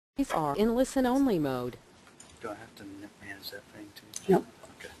are in listen-only mode. Do I have to manage that thing too? No.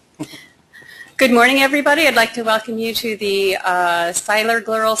 Okay. Good morning, everybody. I'd like to welcome you to the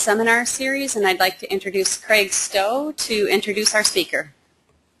Siler-Glural Seminar Series, and I'd like to introduce Craig Stowe to introduce our speaker.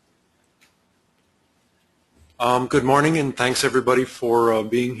 Good morning, and thanks everybody for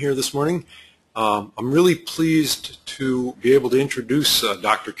being here this morning. I'm really pleased to be able to introduce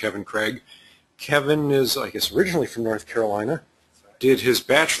Dr. Kevin Craig. Kevin is, I guess, originally from North Carolina, did his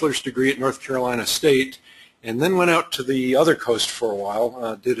bachelor's degree at North Carolina State, and then went out to the other coast for a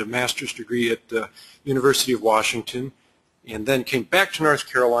while, did a master's degree at the University of Washington, and then came back to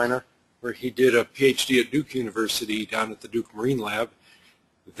North Carolina, where he did a PhD at Duke University down at the Duke Marine Lab.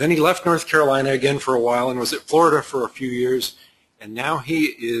 Then he left North Carolina again for a while and was at Florida for a few years, and now he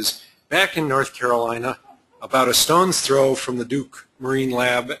is back in North Carolina, about a stone's throw from the Duke Marine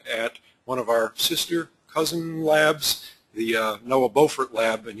Lab at one of our sister cousin labs, the NOAA Beaufort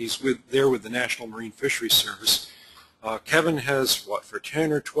Lab, and he's there with the National Marine Fisheries Service. Kevin has, for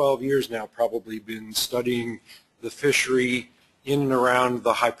 10 or 12 years now, probably been studying the fishery in and around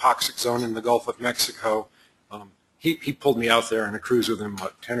the hypoxic zone in the Gulf of Mexico. He pulled me out there on a cruise with him,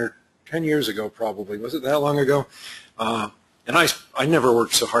 10 years ago probably. Was it that long ago? And I never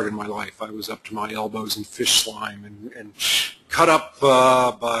worked so hard in my life. I was up to my elbows in fish slime and cut up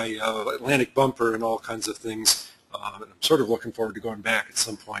by Atlantic bumper and all kinds of things. I'm sort of looking forward to going back at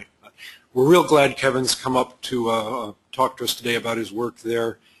some point. But we're real glad Kevin's come up to talk to us today about his work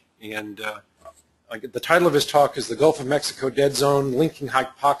there. And the title of his talk is The Gulf of Mexico Dead Zone, Linking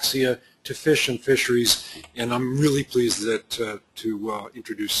Hypoxia to Fish and Fisheries. And I'm really pleased that, to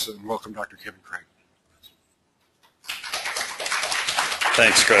introduce and welcome Dr. Kevin Craig.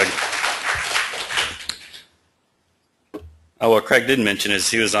 Thanks, Craig. What Craig didn't mention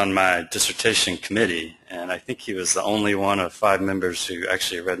is he was on my dissertation committee, and I think he was the only one of 5 members who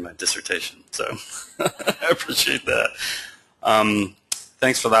actually read my dissertation, so I appreciate that.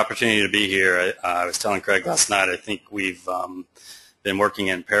 Thanks for the opportunity to be here. I was telling Craig last night, I think we've been working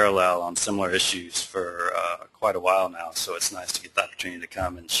in parallel on similar issues for quite a while now, so it's nice to get the opportunity to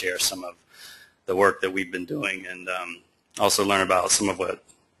come and share some of the work that we've been doing and also learn about some of what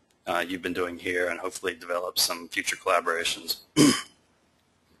you've been doing here and hopefully develop some future collaborations.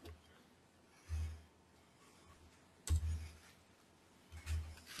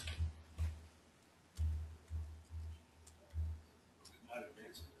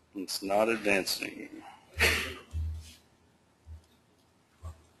 It's not advancing.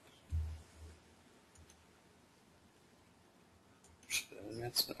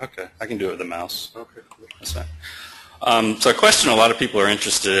 Okay, I can do it with the mouse. Okay. That's fine. So a question a lot of people are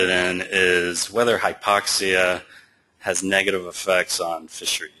interested in is whether hypoxia has negative effects on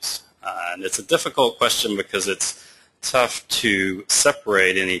fisheries. And it's a difficult question because it's tough to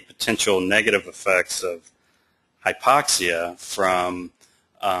separate any potential negative effects of hypoxia from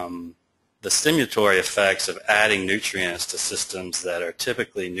the stimulatory effects of adding nutrients to systems that are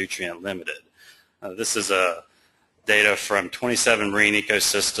typically nutrient limited. This is data from 27 marine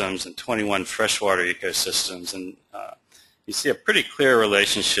ecosystems and 21 freshwater ecosystems, and you see a pretty clear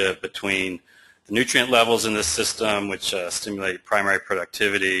relationship between the nutrient levels in this system, which stimulate primary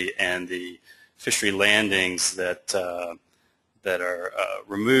productivity, and the fishery landings that are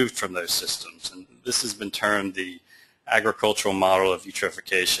removed from those systems. And this has been termed the agricultural model of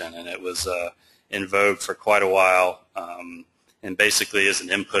eutrophication, and it was in vogue for quite a while. And basically is an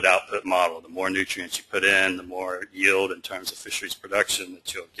input-output model. The more nutrients you put in, the more yield in terms of fisheries production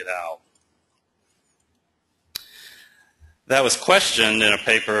that you'll get out. That was questioned in a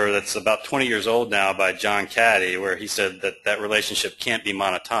paper that's about 20 years old now by John Caddy, where he said that that relationship can't be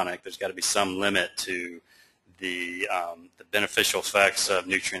monotonic. There's got to be some limit to the beneficial effects of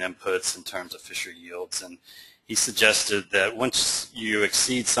nutrient inputs in terms of fishery yields. And he suggested that once you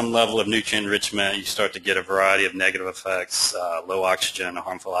exceed some level of nutrient enrichment, you start to get a variety of negative effects, low oxygen,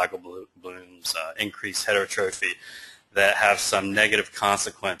 harmful algal blooms, increased heterotrophy, that have some negative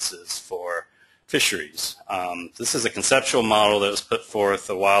consequences for fisheries. This is a conceptual model that was put forth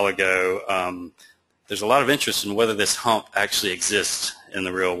a while ago. There's a lot of interest in whether this hump actually exists in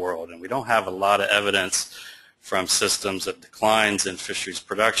the real world, and we don't have a lot of evidence from systems of declines in fisheries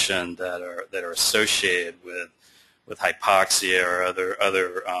production that are associated with hypoxia or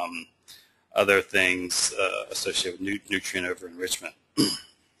other things associated with nutrient over-enrichment.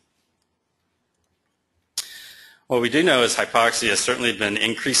 What we do know is hypoxia has certainly been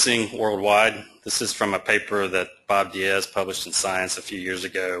increasing worldwide. This is from a paper that Bob Diaz published in Science a few years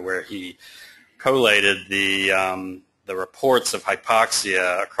ago, where he collated the reports of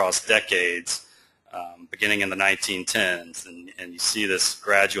hypoxia across decades beginning in the 1910s, and you see this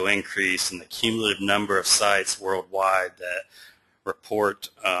gradual increase in the cumulative number of sites worldwide that report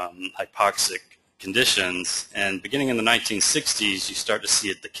hypoxic conditions, and beginning in the 1960s you start to see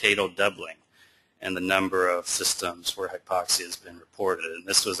a decadal doubling in the number of systems where hypoxia has been reported. And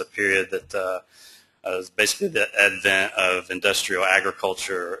this was a period that was basically the advent of industrial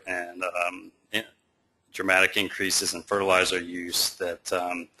agriculture and dramatic increases in fertilizer use that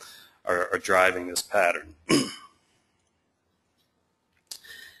are driving this pattern.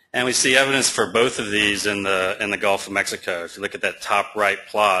 And we see evidence for both of these in the Gulf of Mexico. If you look at that top right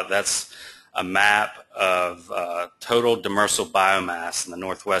plot, that's a map of total demersal biomass in the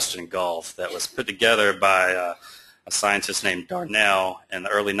northwestern Gulf that was put together by a scientist named Darnell in the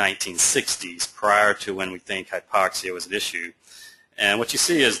early 1960s, prior to when we think hypoxia was an issue. And what you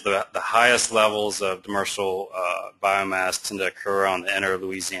see is the highest levels of demersal biomass tend to occur on the inner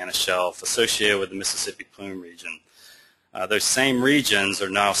Louisiana shelf associated with the Mississippi plume region. Those same regions are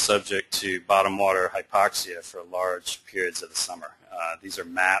now subject to bottom water hypoxia for large periods of the summer. These are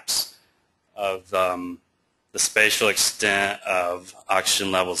maps of the spatial extent of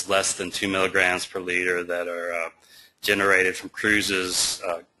oxygen levels less than 2 milligrams per liter that are generated from cruises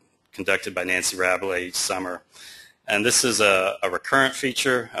conducted by Nancy Rabelais each summer. And this is a recurrent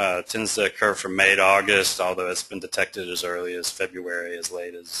feature. It tends to occur from May to August, although it's been detected as early as February, as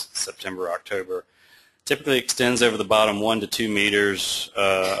late as September, October. Typically extends over the bottom 1 to 2 meters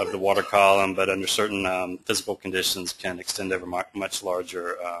of the water column, but under certain physical conditions can extend over much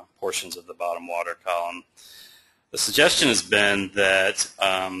larger portions of the bottom water column. The suggestion has been that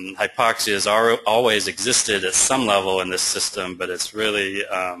hypoxia has always existed at some level in this system, but it's really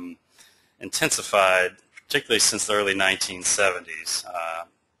intensified, particularly since the early 1970s,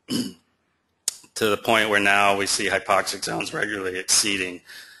 to the point where now we see hypoxic zones regularly exceeding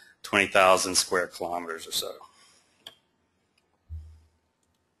 20,000 square kilometers or so.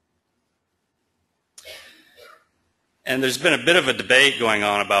 And there's been a bit of a debate going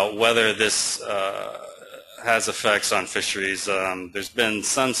on about whether this has effects on fisheries. There's been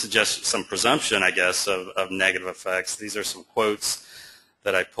some suggestion, some presumption, I guess, of negative effects. These are some quotes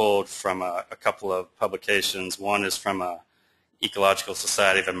that I pulled from a couple of publications. One is from a Ecological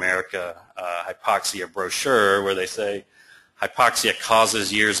Society of America hypoxia brochure, where they say hypoxia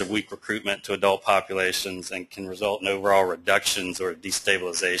causes years of weak recruitment to adult populations and can result in overall reductions or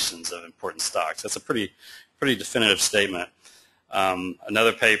destabilizations of important stocks. That's a pretty definitive statement.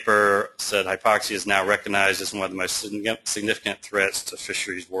 Another paper said hypoxia is now recognized as one of the most significant threats to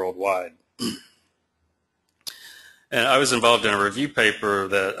fisheries worldwide. And I was involved in a review paper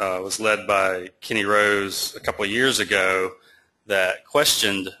that was led by Kenny Rose a couple of years ago that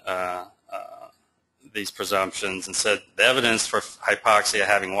questioned these presumptions and said the evidence for hypoxia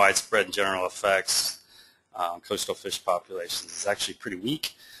having widespread and general effects on coastal fish populations is actually pretty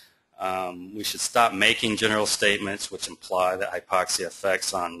weak. We should stop making general statements which imply that hypoxia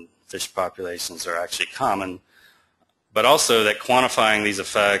effects on fish populations are actually common, but also that quantifying these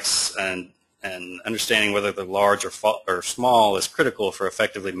effects and understanding whether they're large or small is critical for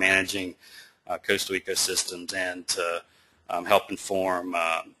effectively managing coastal ecosystems and to help inform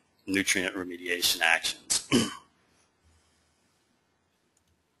nutrient remediation actions.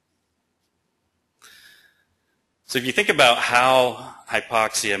 So if you think about how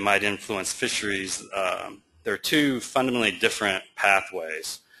hypoxia might influence fisheries, there are two fundamentally different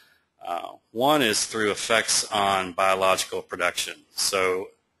pathways. One is through effects on biological production. So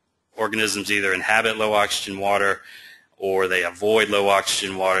organisms either inhabit low oxygen water or they avoid low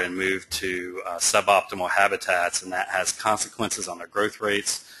oxygen water and move to suboptimal habitats, and that has consequences on their growth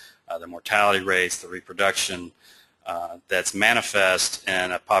rates, their mortality rates, the reproduction that's manifest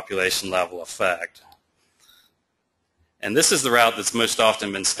in a population level effect. And this is the route that's most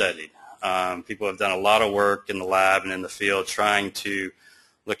often been studied. People have done a lot of work in the lab and in the field trying to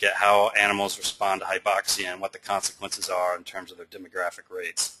look at how animals respond to hypoxia and what the consequences are in terms of their demographic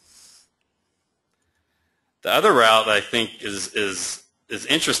rates. The other route that I think is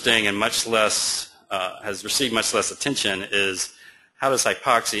interesting and much less has received much less attention is how does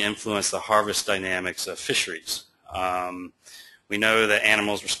hypoxia influence the harvest dynamics of fisheries? We know that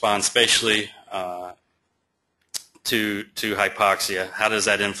animals respond spatially to hypoxia. How does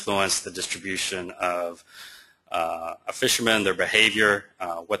that influence the distribution of a fisherman, their behavior,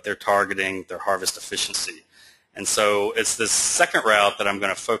 what they're targeting, their harvest efficiency? And so it's this second route that I'm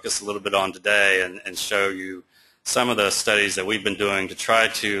going to focus a little bit on today and show you some of the studies that we've been doing to try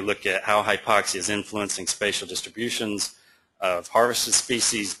to look at how hypoxia is influencing spatial distributions of harvested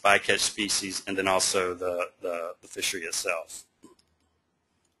species, bycatch species, and then also the fishery itself.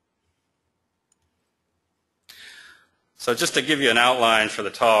 So just to give you an outline for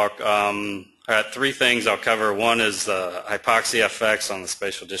the talk, I got three things I'll cover. One is hypoxia effects on the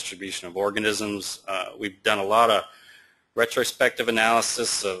spatial distribution of organisms. We've done a lot of retrospective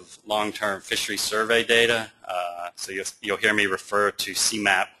analysis of long-term fishery survey data. So you'll hear me refer to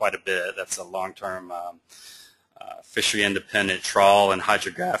CMAP quite a bit. That's a long-term fishery independent trawl and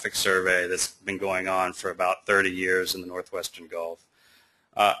hydrographic survey that's been going on for about 30 years in the northwestern Gulf.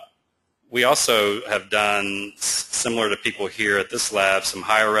 We also have done, similar to people here at this lab, some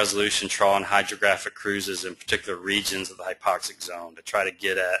higher resolution trawl and hydrographic cruises in particular regions of the hypoxic zone to try to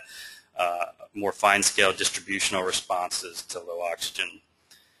get at more fine-scale distributional responses to low oxygen.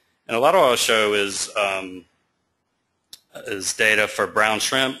 And a lot of what I'll show is data for brown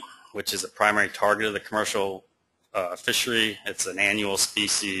shrimp, which is a primary target of the commercial fishery. It's an annual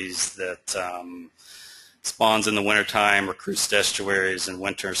species that spawns in the wintertime, recruits to estuaries in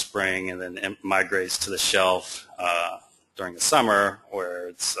winter and spring, and then migrates to the shelf during the summer, where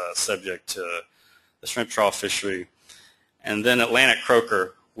it's subject to the shrimp trawl fishery. And then Atlantic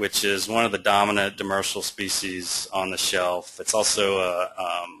croaker, which is one of the dominant demersal species on the shelf. It's also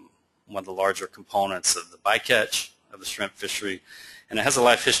one of the larger components of the bycatch of the shrimp fishery, and it has a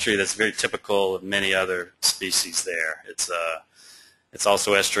life history that's very typical of many other species there. It's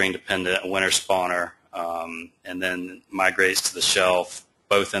also estuarine dependent, a winter spawner, and then migrates to the shelf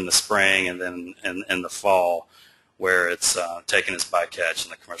both in the spring and then in the fall, where it's taken its bycatch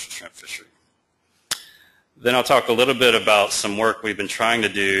in the commercial shrimp fishery. Then I'll talk a little bit about some work we've been trying to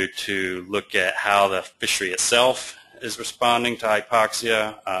do to look at how the fishery itself is responding to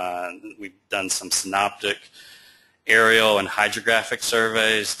hypoxia. We've done some synoptic, aerial, and hydrographic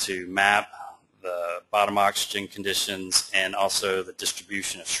surveys to map the bottom oxygen conditions and also the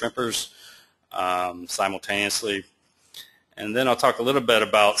distribution of shrimpers simultaneously. And then I'll talk a little bit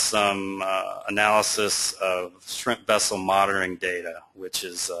about some analysis of shrimp vessel monitoring data, which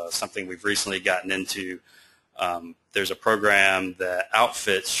is something we've recently gotten into. There's a program that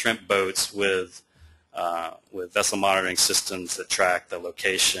outfits shrimp boats with vessel monitoring systems that track the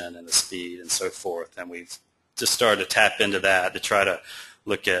location and the speed and so forth. And we've just started to tap into that to try to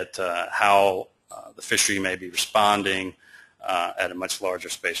look at how the fishery may be responding at a much larger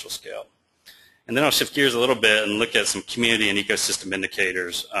spatial scale. And then I'll shift gears a little bit and look at some community and ecosystem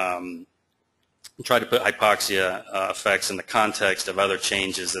indicators and try to put hypoxia effects in the context of other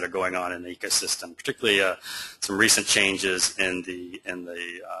changes that are going on in the ecosystem, particularly some recent changes in the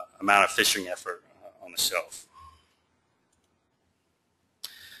amount of fishing effort on the shelf.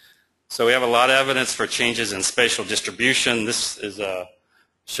 So we have a lot of evidence for changes in spatial distribution. This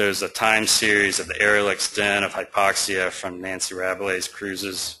shows a time series of the aerial extent of hypoxia from Nancy Rabelais'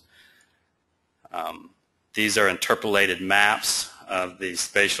 cruises. These are interpolated maps of the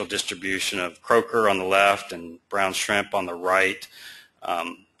spatial distribution of croaker on the left and brown shrimp on the right, are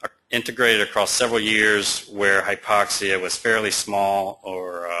integrated across several years where hypoxia was fairly small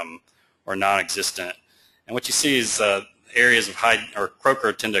or non-existent. And what you see is areas of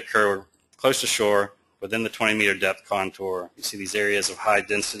croaker tend to occur close to shore within the 20-meter depth contour. You see these areas of high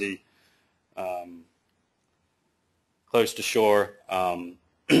density close to shore.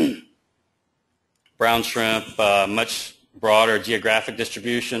 Brown shrimp, much broader geographic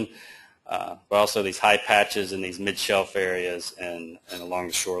distribution, but also these high patches in these mid-shelf areas and along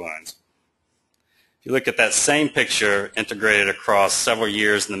the shorelines. If you look at that same picture integrated across several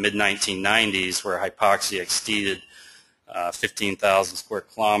years in the mid-1990s where hypoxia exceeded 15,000 square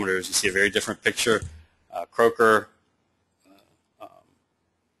kilometers, you see a very different picture. Croaker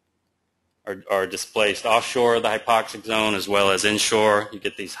are displaced offshore of the hypoxic zone as well as inshore. You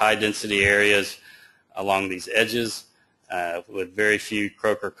get these high density areas along these edges with very few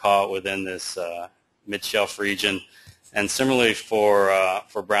croaker caught within this mid-shelf region. And similarly for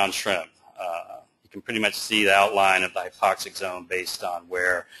brown shrimp. You can pretty much see the outline of the hypoxic zone based on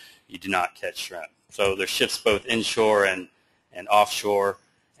where you do not catch shrimp. So there's shifts both inshore and offshore.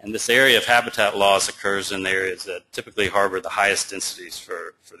 And this area of habitat loss occurs in the areas that typically harbor the highest densities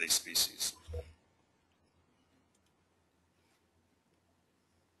for these species.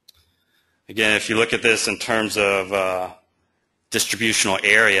 Again, if you look at this in terms of distributional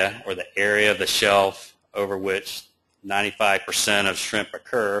area, or the area of the shelf over which 95% of shrimp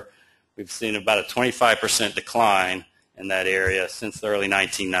occur, we've seen about a 25% decline in that area since the early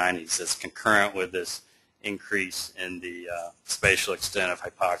 1990s. It's concurrent with this increase in the spatial extent of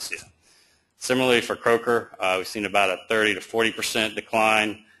hypoxia. Similarly for croaker, we've seen about a 30 to 40%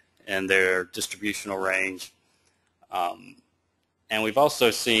 decline in their distributional range. And we've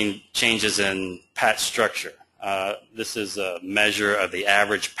also seen changes in patch structure. This is a measure of the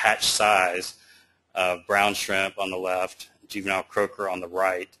average patch size of brown shrimp on the left, juvenile croaker on the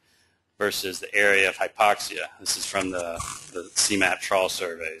right, versus the area of hypoxia. This is from the CMAP trawl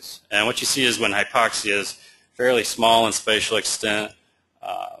surveys. And what you see is when hypoxia is fairly small in spatial extent,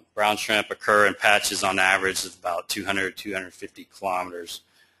 brown shrimp occur in patches on average of about 200 250 kilometers,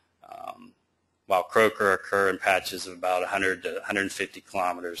 while croaker occur in patches of about 100 to 150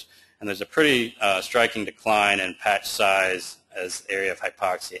 kilometers. And there's a pretty striking decline in patch size as the area of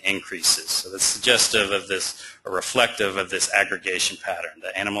hypoxia increases. So that's suggestive of this, or reflective of this aggregation pattern.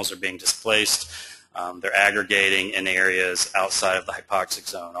 The animals are being displaced. They're aggregating in areas outside of the hypoxic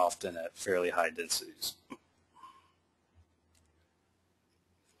zone, often at fairly high densities.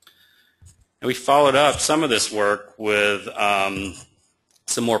 And we followed up some of this work with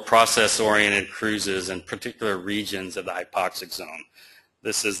some more process-oriented cruises in particular regions of the hypoxic zone.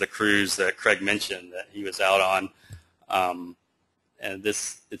 This is the cruise that Craig mentioned that he was out on. And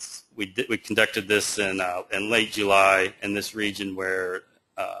we conducted this in late July in this region where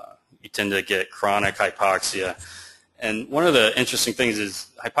you tend to get chronic hypoxia. And one of the interesting things is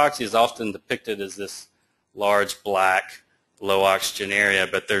hypoxia is often depicted as this large black low oxygen area,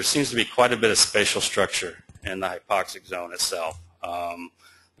 but there seems to be quite a bit of spatial structure in the hypoxic zone itself.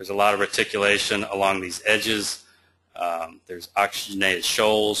 There's a lot of reticulation along these edges. There's oxygenated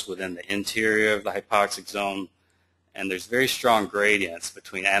shoals within the interior of the hypoxic zone. And there's very strong gradients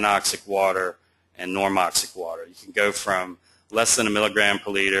between anoxic water and normoxic water. You can go from less than 1 milligram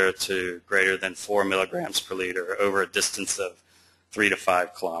per liter to greater than 4 milligrams per liter over a distance of 3 to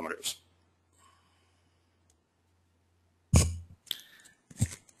 5 kilometers.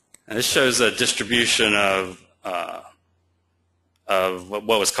 And this shows a distribution of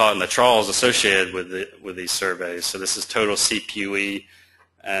what was caught in the trawls associated with these surveys. So this is total CPUE,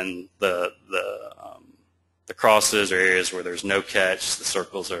 and the crosses are areas where there's no catch. The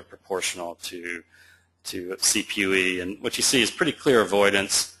circles are proportional to CPUE, and what you see is pretty clear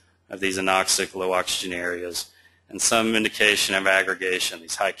avoidance of these anoxic low oxygen areas and some indication of aggregation.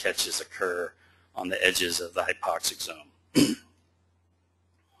 These high catches occur on the edges of the hypoxic zone.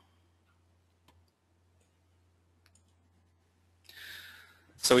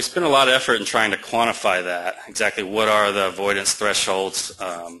 So we spent a lot of effort in trying to quantify that, exactly what are the avoidance thresholds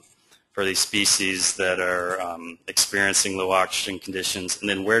for these species that are experiencing low oxygen conditions, and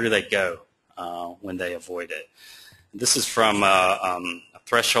then where do they go when they avoid it. This is from a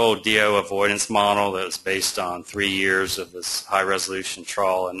threshold DO avoidance model that was based on 3 years of this high-resolution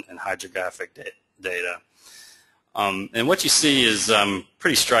trawl and hydrographic data. And what you see is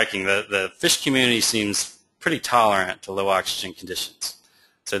pretty striking. The fish community seems pretty tolerant to low oxygen conditions.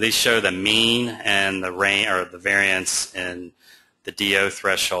 So these show the mean and the range, or the variance in the DO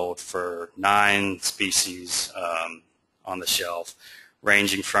threshold for 9 species on the shelf,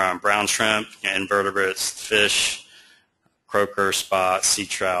 ranging from brown shrimp, invertebrates, fish, croaker, spot, sea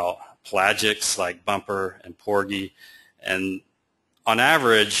trout, pelagics like bumper and porgy. And on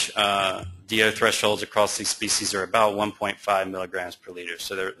average, DO thresholds across these species are about 1.5 milligrams per liter.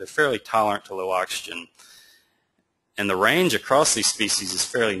 So they're fairly tolerant to low oxygen. And the range across these species is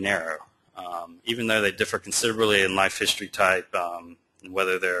fairly narrow. Even though they differ considerably in life history type,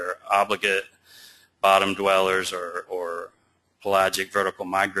 whether they're obligate bottom dwellers or pelagic vertical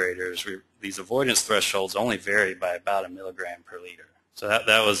migrators, these avoidance thresholds only vary by about 1 milligram per liter. So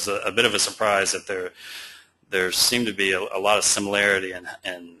that was a bit of a surprise that there seemed to be a lot of similarity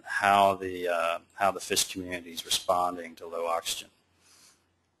in how the fish community is responding to low oxygen.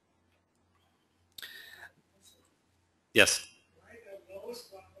 Yes?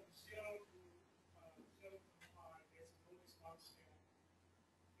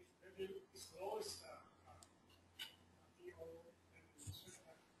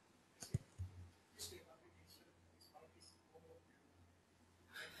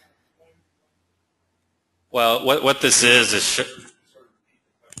 Well, what this is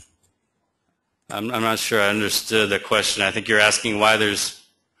I'm not sure I understood the question. I think you're asking why there's...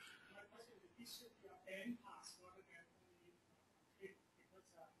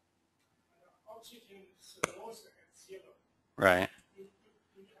 Right.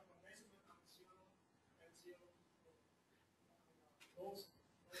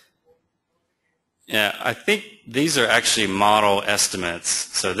 Yeah, I think these are actually model estimates.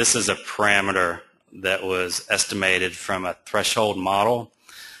 So this is a parameter that was estimated from a threshold model.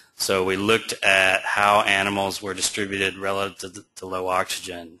 So we looked at how animals were distributed relative to low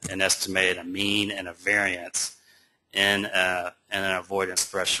oxygen and estimated a mean and a variance in an avoidance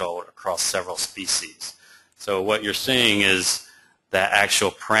threshold across several species. So what you're seeing is that actual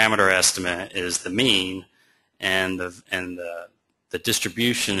parameter estimate is the mean, and the the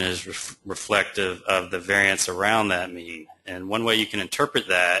distribution is reflective of the variance around that mean. And one way you can interpret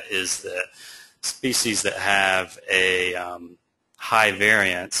that is that species that have a high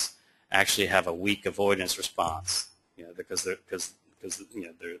variance actually have a weak avoidance response, because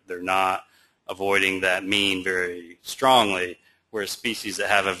they're not avoiding that mean very strongly, whereas species that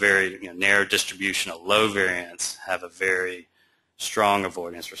have a very narrow distribution, a low variance, have a very strong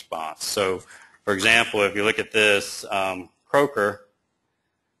avoidance response. So, for example, if you look at this, croaker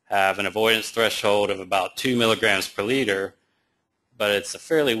have an avoidance threshold of about 2 milligrams per liter, but it's a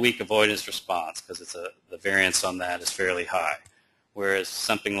fairly weak avoidance response because the variance on that is fairly high. Whereas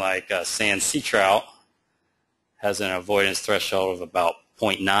something like sand sea trout has an avoidance threshold of about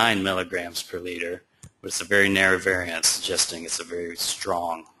 0.9 milligrams per liter, but it's a very narrow variance, suggesting it's a very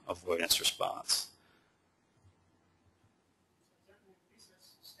strong avoidance response.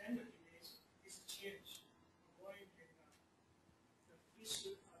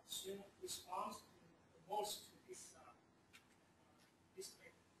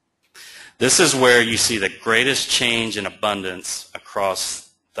 This is where you see the greatest change in abundance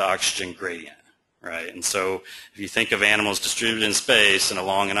across the oxygen gradient, right? And so if you think of animals distributed in space and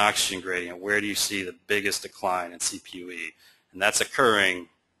along an oxygen gradient, where do you see the biggest decline in CPUE? And that's occurring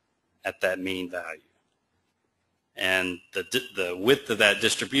at that mean value. And the width of that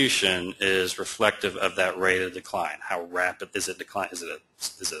distribution is reflective of that rate of decline. How rapid is it decline? Is it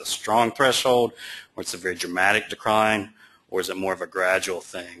a strong threshold, or it's a very dramatic decline? Or is it more of a gradual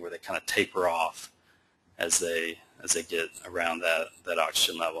thing where they kind of taper off as they get around that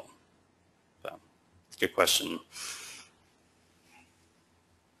oxygen level? So, it's a good question.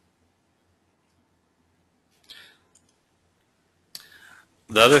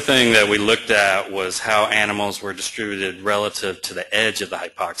 The other thing that we looked at was how animals were distributed relative to the edge of the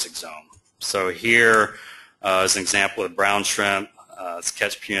hypoxic zone. So here is an example of brown shrimp. It's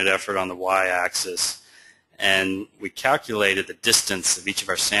catch per unit effort on the y-axis. And we calculated the distance of each of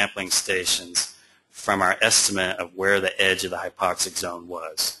our sampling stations from our estimate of where the edge of the hypoxic zone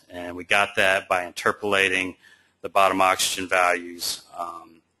was. And we got that by interpolating the bottom oxygen values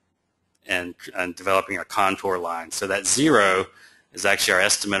and developing a contour line. So that 0 is actually our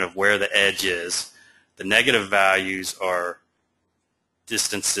estimate of where the edge is. The negative values are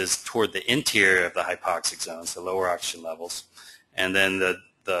distances toward the interior of the hypoxic zone, so lower oxygen levels. And then the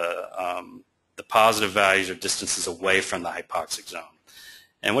positive values are distances away from the hypoxic zone.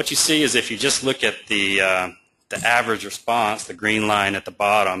 And what you see is if you just look at the average response, the green line at the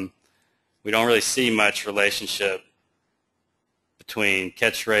bottom, we don't really see much relationship between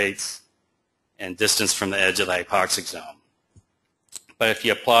catch rates and distance from the edge of the hypoxic zone. But if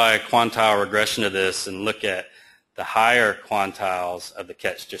you apply a quantile regression to this and look at the higher quantiles of the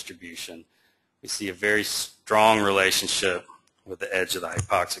catch distribution, we see a very strong relationship with the edge of the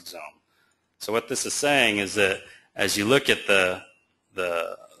hypoxic zone. So what this is saying is that as you look at the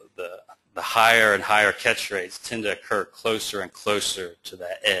higher and higher catch rates tend to occur closer and closer to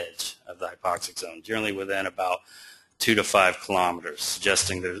that edge of the hypoxic zone, generally within about 2 to 5 kilometers,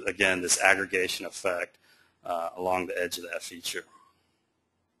 suggesting there's, again, this aggregation effect along the edge of that feature.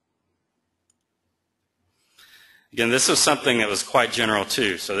 Again, this was something that was quite general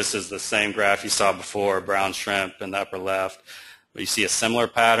too. So this is the same graph you saw before, brown shrimp in the upper left. But you see a similar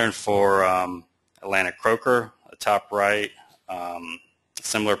pattern for Atlantic croaker, the top right,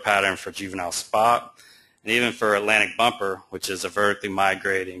 similar pattern for juvenile spot. And even for Atlantic bumper, which is a vertically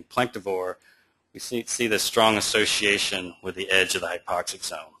migrating planktivore, we see this strong association with the edge of the hypoxic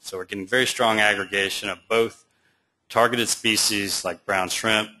zone. So we're getting very strong aggregation of both targeted species like brown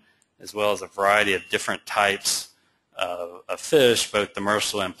shrimp, as well as a variety of different types of fish, both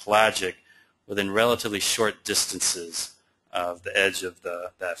demersal and pelagic, within relatively short distances of the edge of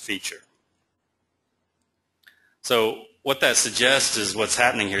that feature. So what that suggests is what's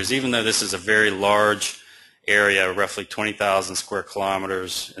happening here is even though this is a very large area, roughly 20,000 square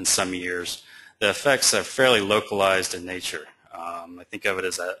kilometers in some years, the effects are fairly localized in nature. I think of it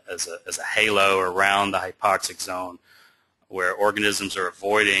as a halo around the hypoxic zone where organisms are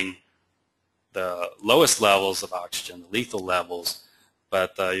avoiding the lowest levels of oxygen, the lethal levels,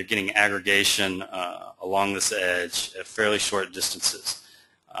 but you're getting aggregation along this edge at fairly short distances,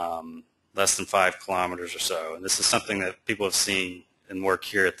 less than 5 kilometers or so. And this is something that people have seen in work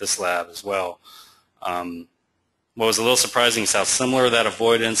here at this lab as well. What was a little surprising is how similar that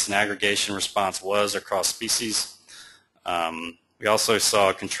avoidance and aggregation response was across species. We also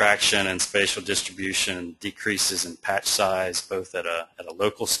saw a contraction in spatial distribution, decreases in patch size, both at a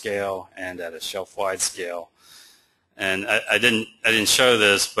local scale and at a shelf-wide scale. And I didn't show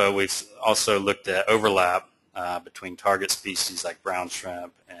this, but we've also looked at overlap between target species like brown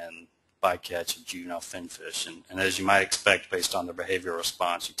shrimp and bycatch and juvenile finfish. And as you might expect based on their behavioral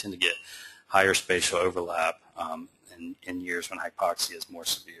response, you tend to get higher spatial overlap in years when hypoxia is more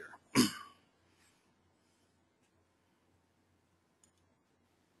severe.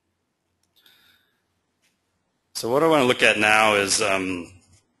 So what I want to look at now is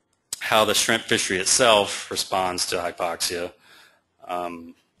how the shrimp fishery itself responds to hypoxia.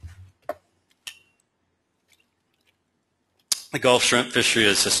 The Gulf shrimp fishery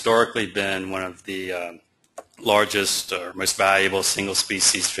has historically been one of the largest or most valuable single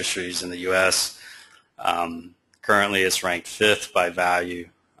species fisheries in the U.S. Currently it's ranked 5th by value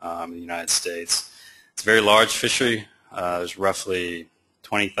in the United States. It's a very large fishery. There's roughly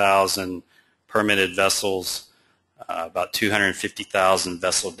 20,000 permitted vessels, about 250,000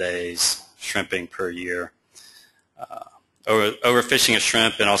 vessel days shrimping per year. Overfishing of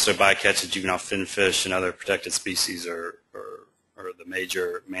shrimp and also bycatch of juvenile finfish and other protected species are the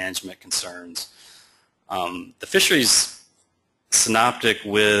major management concerns. The fishery's synoptic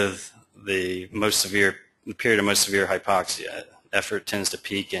with the period of most severe hypoxia. Effort tends to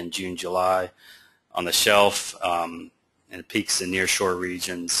peak in June, July on the shelf, and it peaks in nearshore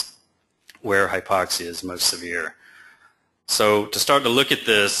regions where hypoxia is most severe. So to start to look at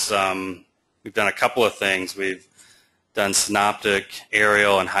this, we've done a couple of things. We've done synoptic,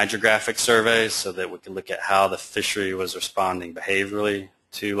 aerial, and hydrographic surveys so that we can look at how the fishery was responding behaviorally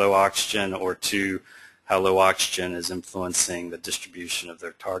to low oxygen or to how low oxygen is influencing the distribution of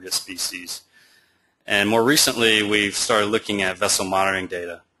their target species. And more recently, we've started looking at vessel monitoring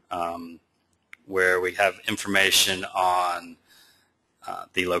data where we have information on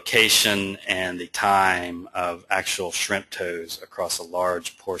the location and the time of actual shrimp tows across a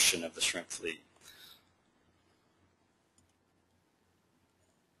large portion of the shrimp fleet.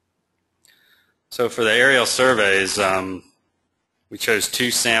 So for the aerial surveys, we chose 2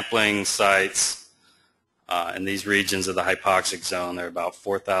 sampling sites in these regions of the hypoxic zone. They're about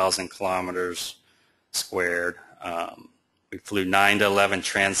 4,000 kilometers squared. We flew 9 to 11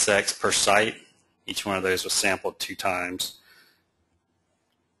 transects per site. Each one of those was sampled 2 times.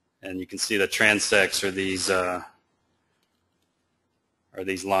 And you can see the transects are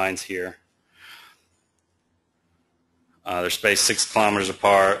these lines here. They're spaced 6 kilometers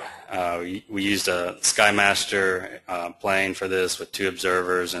apart. We used a SkyMaster plane for this with 2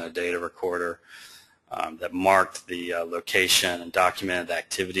 observers and a data recorder that marked the location and documented the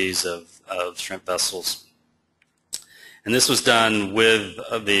activities of shrimp vessels. And this was done with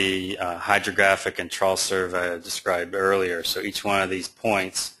the hydrographic and trawl survey I described earlier. So each one of these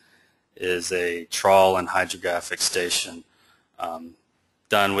points is a trawl and hydrographic station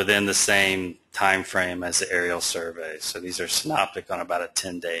done within the same time frame as the aerial survey. So these are synoptic on about a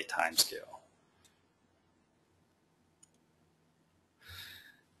 10-day time scale.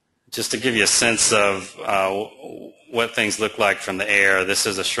 Just to give you a sense of what things look like from the air, this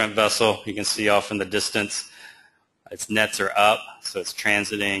is a shrimp vessel. You can see off in the distance. Its nets are up, so it's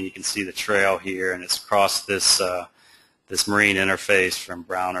transiting. You can see the trail here, and it's crossed this this marine interface from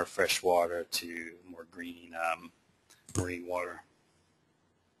browner fresh water to more green marine water.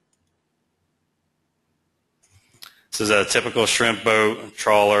 This is a typical shrimp boat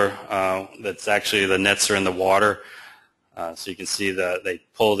trawler that's actually the nets are in the water. So you can see that they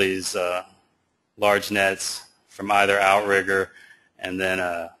pull these large nets from either outrigger and then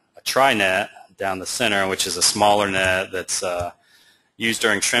a tri-net down the center, which is a smaller net that's used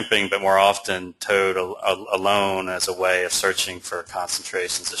during shrimping but more often towed alone as a way of searching for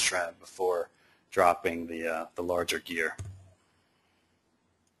concentrations of shrimp before dropping the larger gear.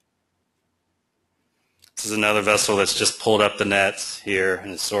 This is another vessel that's just pulled up the nets here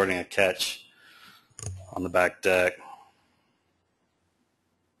and is sorting a catch on the back deck.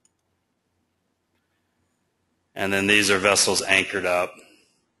 And then these are vessels anchored up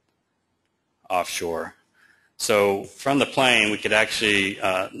offshore. So from the plane, we could actually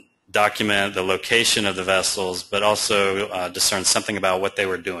document the location of the vessels, but also discern something about what they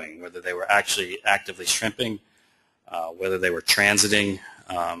were doing, whether they were actually actively shrimping, whether they were transiting,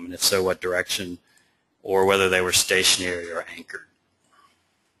 and if so, what direction, or whether they were stationary or anchored.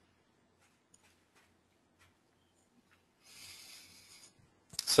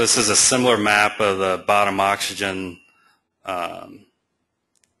 So this is a similar map of the bottom oxygen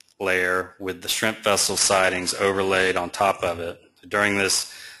layer with the shrimp vessel sightings overlaid on top of it. During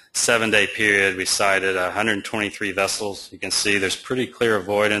this 7-day period, we sighted 123 vessels. You can see there's pretty clear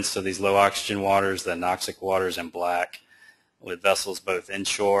avoidance of these low oxygen waters, the anoxic waters in black, with vessels both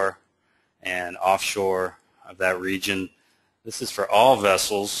inshore and offshore of that region. This is for all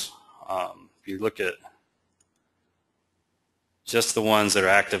vessels. If you look at just the ones that are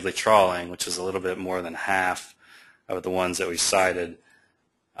actively trawling, which is a little bit more than half of the ones that we cited.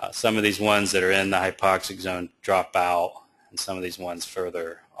 Some of these ones that are in the hypoxic zone drop out, and some of these ones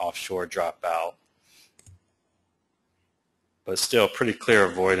further offshore drop out. But still pretty clear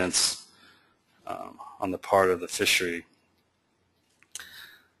avoidance on the part of the fishery.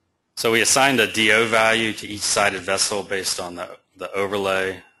 So we assigned a DO value to each sighted vessel based on the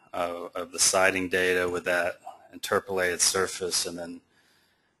overlay of the sighting data with that interpolated surface, and then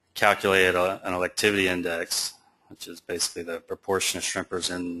calculated an electivity index, which is basically the proportion of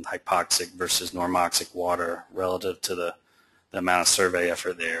shrimpers in hypoxic versus normoxic water relative to the amount of survey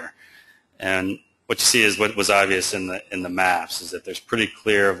effort there. And what you see is what was obvious in the maps, is that there's pretty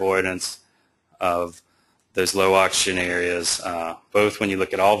clear avoidance of those low oxygen areas, both when you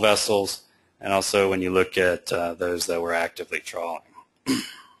look at all vessels and also when you look at those that were actively trawling.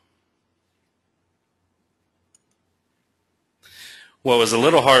 What was a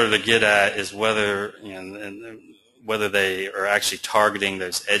little harder to get at is whether, whether they are actually targeting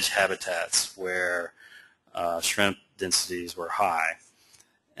those edge habitats where shrimp densities were high.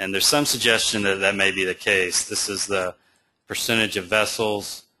 And there's some suggestion that that may be the case. This is the percentage of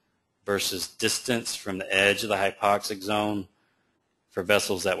vessels versus distance from the edge of the hypoxic zone for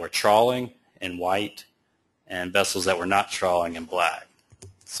vessels that were trawling in white and vessels that were not trawling in black.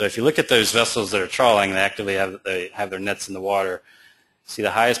 So if you look at those vessels that are trawling, they have their nets in the water. See,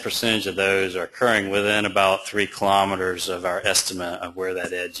 the highest percentage of those are occurring within about 3 kilometers of our estimate of where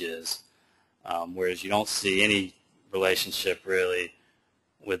that edge is, whereas you don't see any relationship really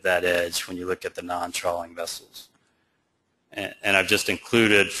with that edge when you look at the non-trawling vessels. And I've just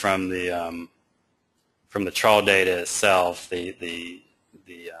included from the trawl data itself the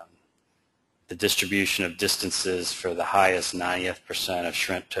distribution of distances for the highest 90th percent of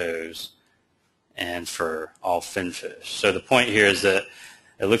shrimp toes and for all finfish. So the point here is that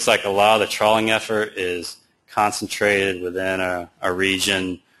it looks like a lot of the trawling effort is concentrated within a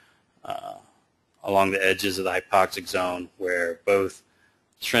region along the edges of the hypoxic zone where both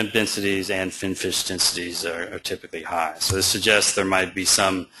shrimp densities and finfish densities are typically high. So this suggests there might be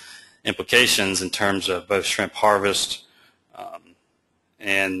some implications in terms of both shrimp harvest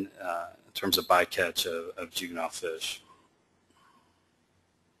and in terms of bycatch of juvenile fish.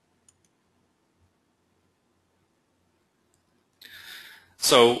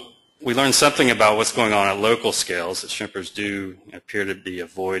 So we learned something about what's going on at local scales, that shrimpers do appear to be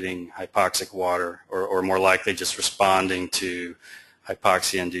avoiding hypoxic water, or more likely just responding to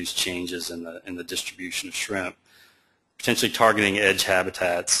hypoxia-induced changes in the distribution of shrimp, potentially targeting edge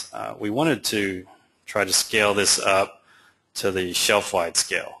habitats. We wanted to try to scale this up to the shelf-wide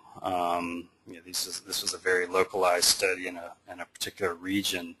scale. This was a very localized study in a particular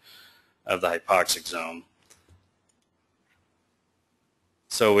region of the hypoxic zone.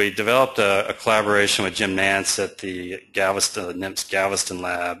 So we developed a collaboration with Jim Nance at the NIMS Galveston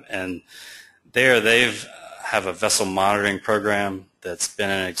lab, and there they have a vessel monitoring program that's been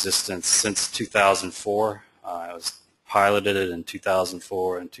in existence since 2004. It was piloted in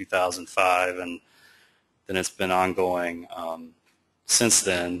 2004 and 2005, and then it's been ongoing since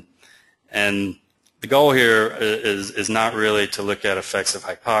then. And the goal here is not really to look at effects of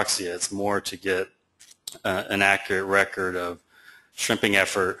hypoxia. It's more to get an accurate record of shrimping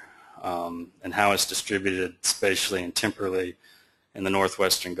effort and how it's distributed spatially and temporally in the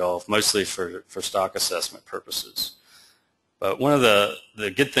northwestern Gulf, mostly for stock assessment purposes. But one of the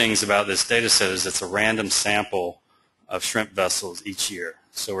good things about this data set is it's a random sample of shrimp vessels each year.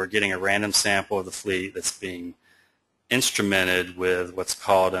 So we're getting a random sample of the fleet that's being instrumented with what's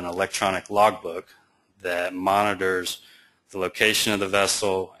called an electronic logbook that monitors the location of the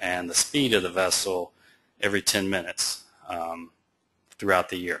vessel and the speed of the vessel every 10 minutes throughout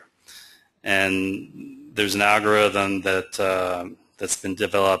the year. And there's an algorithm that's been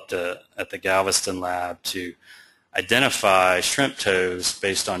developed at the Galveston lab to identify shrimp toes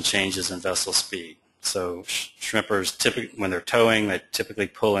based on changes in vessel speed. So shrimpers, when they're towing, they're typically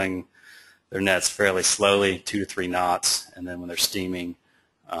pulling their nets fairly slowly, 2 to 3 knots, and then when they're steaming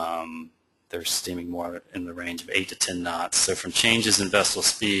more in the range of 8 to 10 knots. So from changes in vessel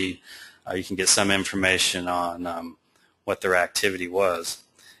speed, you can get some information on what their activity was.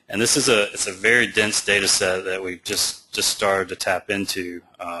 And this is it's a very dense data set that we've just started to tap into.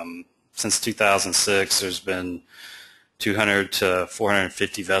 Since 2006, there's been 200 to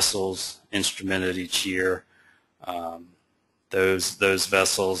 450 vessels instrumented each year. Those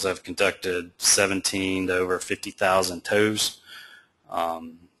vessels have conducted 17 to over 50,000 tows.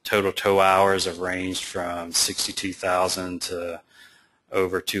 Total tow hours have ranged from 62,000 to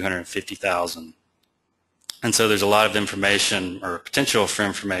over 250,000. And so there's a lot of information or potential for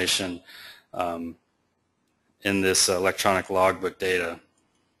information in this electronic logbook data.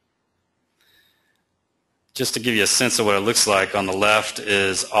 Just to give you a sense of what it looks like, on the left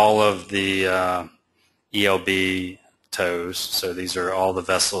is all of the ELB tows. So these are all the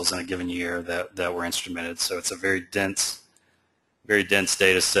vessels in a given year that were instrumented. So it's a very dense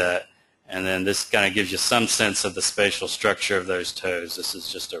data set. And then this kind of gives you some sense of the spatial structure of those tows. This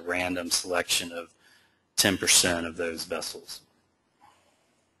is just a random selection of 10% of those vessels.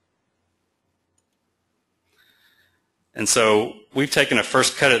 And so we've taken a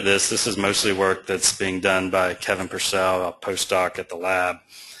first cut at this. This is mostly work that's being done by Kevin Purcell, a postdoc at the lab.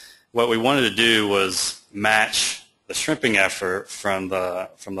 What we wanted to do was match the shrimping effort from the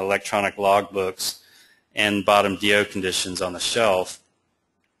electronic logbooks and bottom DO conditions on the shelf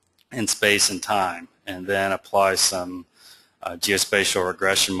in space and time, and then apply some geospatial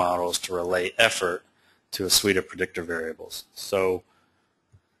regression models to relate effort to a suite of predictor variables. So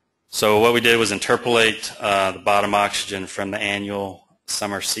what we did was interpolate the bottom oxygen from the annual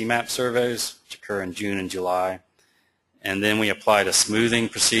summer CMAP surveys, which occur in June and July. And then we applied a smoothing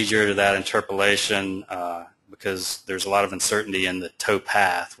procedure to that interpolation because there's a lot of uncertainty in the tow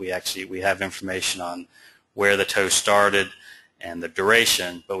path. We have information on where the tow started and the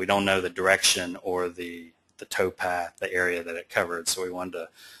duration, but we don't know the direction or the tow path, the area that it covered. So we wanted to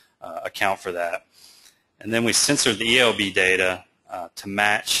account for that. And then we censored the ELB data to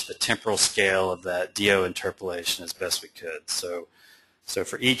match the temporal scale of that DO interpolation as best we could. So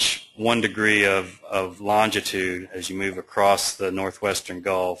for each 1 degree of longitude, as you move across the northwestern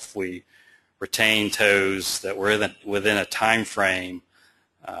Gulf, we retain tows that were within a time frame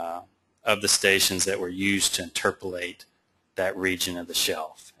of the stations that were used to interpolate that region of the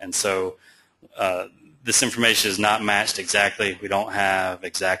shelf. And so this information is not matched exactly. We don't have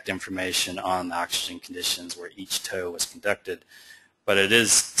exact information on the oxygen conditions where each tow was conducted, but it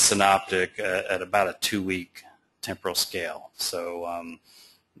is synoptic at about a 2-week temporal scale. So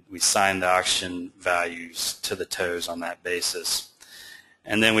we signed the oxygen values to the tows on that basis.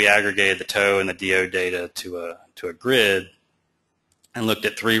 And then we aggregated the tow and the DO data to a grid and looked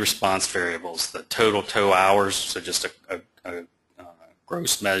at 3 response variables: the total tow hours, so just a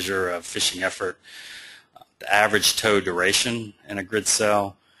gross measure of fishing effort, the average tow duration in a grid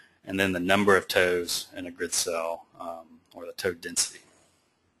cell, and then the number of tows in a grid cell, or the tow density.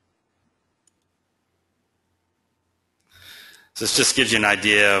 So this just gives you an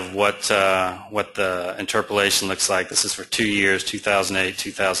idea of what the interpolation looks like. This is for 2 years, 2008,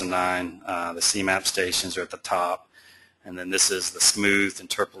 2009. The CMAP stations are at the top. And then this is the smooth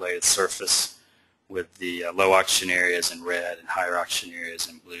interpolated surface with the low oxygen areas in red and higher oxygen areas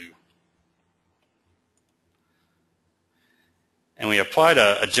in blue. And we applied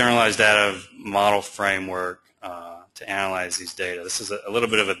a generalized data model framework to analyze these data. This is a little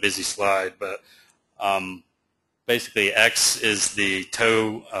bit of a busy slide, but basically X is the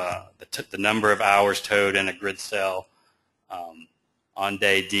tow, the number of hours towed in a grid cell on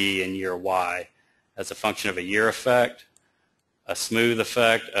day D in year Y as a function of a year effect, a smooth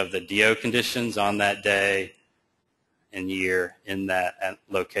effect of the DO conditions on that day and year in that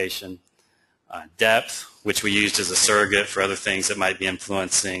location, depth, which we used as a surrogate for other things that might be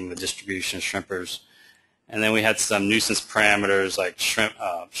influencing the distribution of shrimpers. And then we had some nuisance parameters like shrimp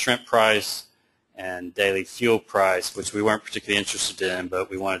price and daily fuel price, which we weren't particularly interested in, but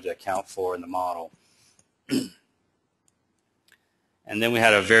we wanted to account for in the model. And then we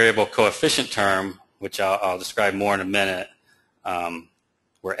had a variable coefficient term, which I'll describe more in a minute,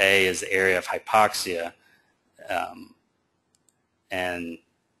 where A is the area of hypoxia, and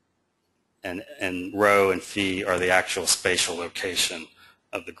rho and phi are the actual spatial location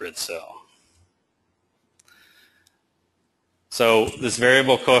of the grid cell. So this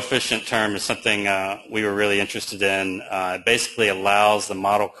variable coefficient term is something we were really interested in. It basically allows the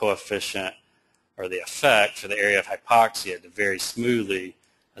model coefficient or the effect for the area of hypoxia to vary smoothly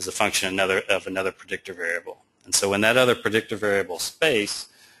as a function of another predictor variable. And so when that other predictor variable space,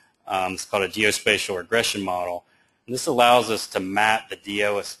 it's called a geospatial regression model, and this allows us to map the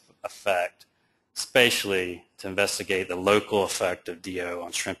DO effect spatially to investigate the local effect of DO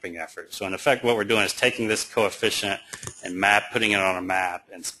on shrimping effort. So in effect what we're doing is taking this coefficient and putting it on a map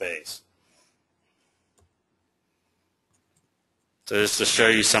in space. So just to show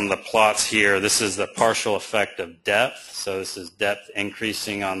you some of the plots here, this is the partial effect of depth. So this is depth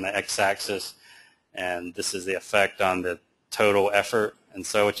increasing on the x-axis, and this is the effect on the total effort. And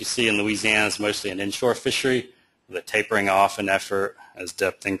so what you see in Louisiana is mostly an inshore fishery with a tapering off in effort as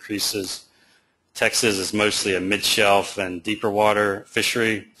depth increases. Texas is mostly a mid-shelf and deeper water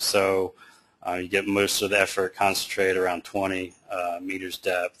fishery, so You get most of the effort concentrated around 20 meters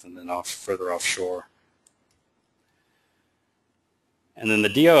depth and then further offshore. And then the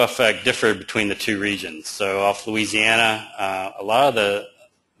DO effect differed between the two regions. So off Louisiana, a lot of the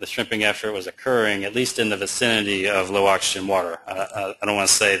shrimping effort was occurring at least in the vicinity of low oxygen water. I don't want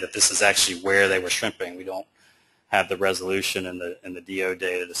to say that this is actually where they were shrimping. We don't have the resolution in the DO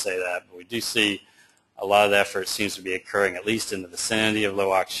data to say that, but we do see a lot of the effort seems to be occurring at least in the vicinity of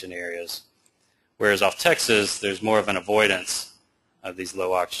low oxygen areas. Whereas off Texas, there's more of an avoidance of these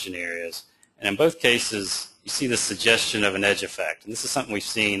low oxygen areas. And in both cases, you see the suggestion of an edge effect. And this is something we've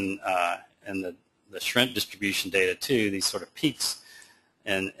seen in the shrimp distribution data too, these sort of peaks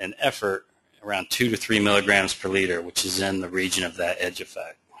in effort around 2 to 3 milligrams per liter, which is in the region of that edge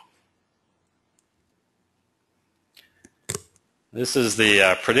effect. This is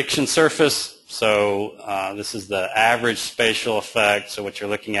the prediction surface. So this is the average spatial effect. So what you're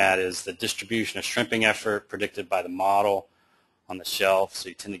looking at is the distribution of shrimping effort predicted by the model on the shelf. So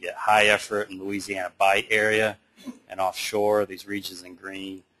you tend to get high effort in Louisiana Bight area and offshore, these regions in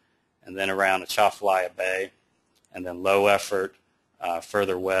green, and then around Atchafalaya Bay, and then low effort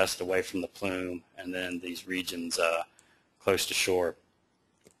further west away from the plume, and then these regions close to shore.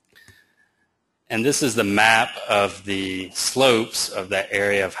 And this is the map of the slopes of that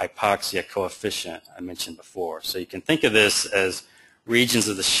area of hypoxia coefficient I mentioned before. So you can think of this as regions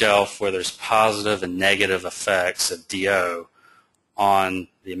of the shelf where there's positive and negative effects of DO on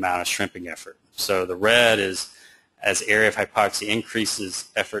the amount of shrimping effort. So the red is as area of hypoxia increases,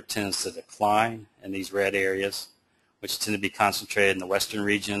 effort tends to decline in these red areas, which tend to be concentrated in the western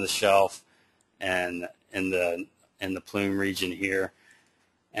region of the shelf and in the plume region here.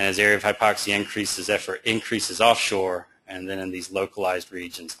 And as area of hypoxia increases, effort increases offshore and then in these localized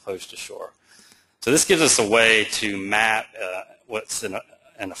regions close to shore. So this gives us a way to map what's an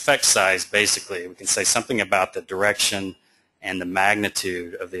effect size basically. We can say something about the direction and the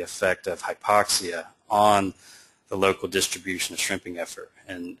magnitude of the effect of hypoxia on the local distribution of shrimping effort.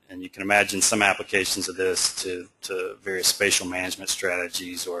 And you can imagine some applications of this to various spatial management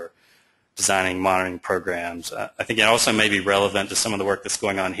strategies or designing monitoring programs. I think it also may be relevant to some of the work that's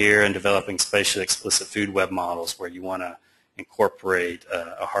going on here in developing spatially explicit food web models where you want to incorporate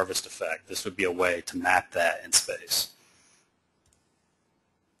a harvest effect. This would be a way to map that in space.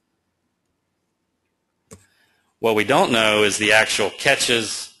 What we don't know is the actual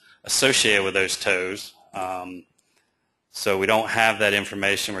catches associated with those tows. So we don't have that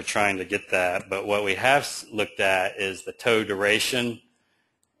information. We're trying to get that. But what we have looked at is the tow duration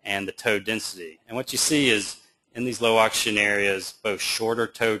and the tow density. And what you see is in these low oxygen areas, both shorter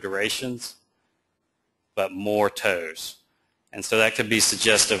tow durations, but more tows. And so that could be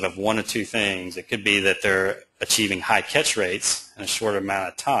suggestive of one of two things. It could be that they're achieving high catch rates in a short amount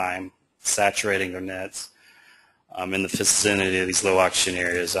of time, saturating their nets in the vicinity of these low oxygen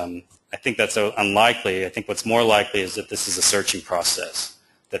areas. I think that's unlikely. I think what's more likely is that this is a searching process,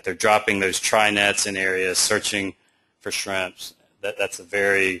 that they're dropping those tri-nets in areas, searching for shrimps. That's a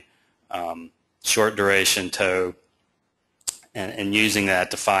very short duration tow, and using that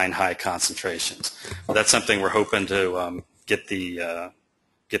to find high concentrations. So that's something we're hoping to get the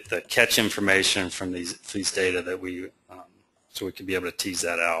catch information from these data that so we can be able to tease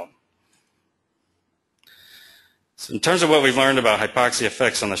that out. So in terms of what we've learned about hypoxia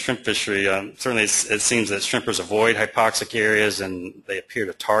effects on the shrimp fishery, certainly it seems that shrimpers avoid hypoxic areas and they appear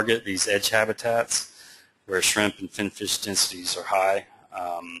to target these edge habitats where shrimp and finfish densities are high.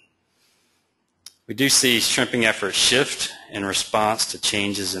 We do see shrimping efforts shift in response to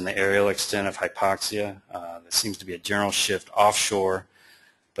changes in the areal extent of hypoxia. There seems to be a general shift offshore,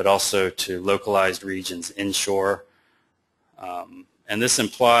 but also to localized regions inshore. And this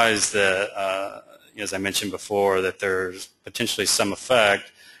implies that, as I mentioned before, that there's potentially some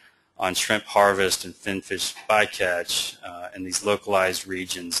effect on shrimp harvest and finfish bycatch in these localized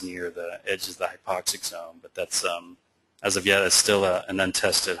regions near the edges of the hypoxic zone. But that's, as of yet, it's still an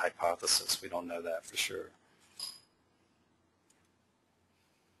untested hypothesis. We don't know that for sure.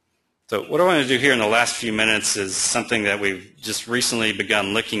 So what I want to do here in the last few minutes is something that we've just recently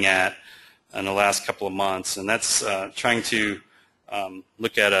begun looking at in the last couple of months, and that's trying to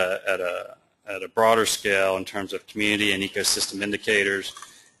look at a broader scale in terms of community and ecosystem indicators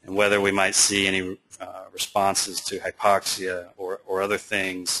and whether we might see any responses to hypoxia or other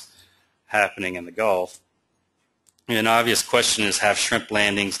things happening in the Gulf. And an obvious question is, have shrimp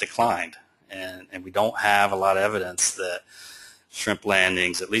landings declined? And we don't have a lot of evidence that shrimp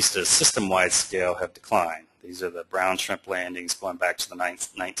landings, at least at a system-wide scale, have declined. These are the brown shrimp landings going back to the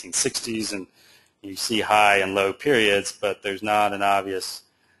 1960s, and you see high and low periods, but there's not an obvious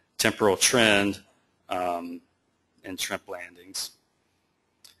temporal trend in shrimp landings.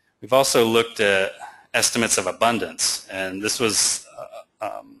 We've also looked at estimates of abundance, and this was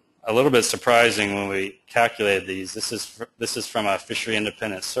a little bit surprising when we calculated these. This is from a fishery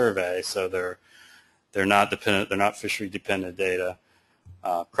independent survey, so they're not dependent. They're not fishery dependent data.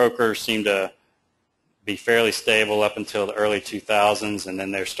 Croakers seem to be fairly stable up until the early 2000s, and then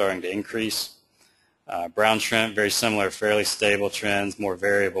they're starting to increase. Brown shrimp, very similar, fairly stable trends, more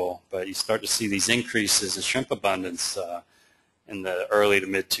variable, but you start to see these increases in shrimp abundance in the early to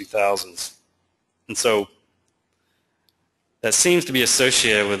mid-2000s. And so that seems to be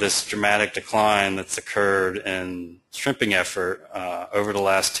associated with this dramatic decline that's occurred in shrimping effort over the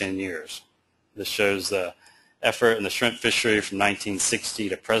last 10 years. This shows the effort in the shrimp fishery from 1960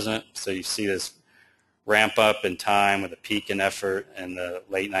 to present. So you see this ramp up in time with a peak in effort in the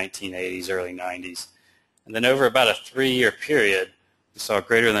late 1980s, early 90s. And then over about a 3-year period, we saw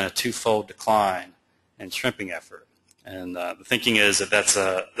greater than a 2-fold decline in shrimping effort. And the thinking is that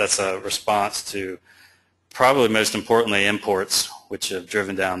that's a response to, probably most importantly, imports, which have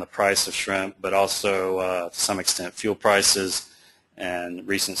driven down the price of shrimp, but also to some extent fuel prices and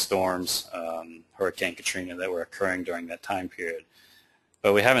recent storms, Hurricane Katrina, that were occurring during that time period.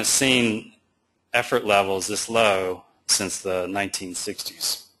 But we haven't seen effort levels this low since the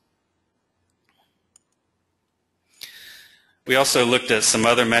 1960s. We also looked at some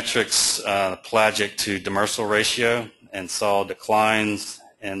other metrics, pelagic to demersal ratio, and saw declines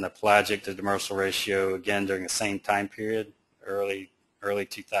in the pelagic to demersal ratio again during the same time period, early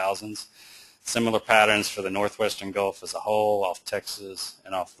 2000s. Similar patterns for the northwestern Gulf as a whole, off Texas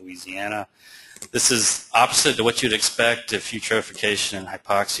and off Louisiana. This is opposite to what you'd expect if eutrophication and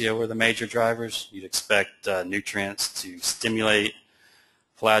hypoxia were the major drivers. You'd expect nutrients to stimulate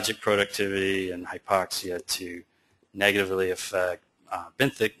pelagic productivity and hypoxia to negatively affect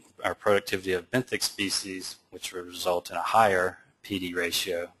benthic, or productivity of benthic species, which would result in a higher PD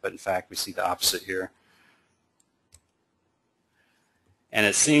ratio. But in fact, we see the opposite here. And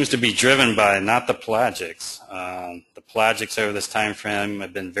it seems to be driven by not the pelagics. The pelagics over this time frame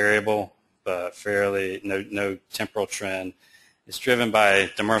have been variable, but fairly no temporal trend. It's driven by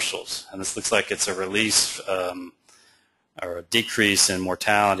demersals, and this looks like it's a release or a decrease in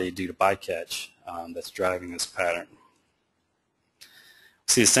mortality due to bycatch that's driving this pattern.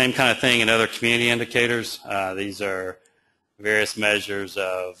 See the same kind of thing in other community indicators. These are various measures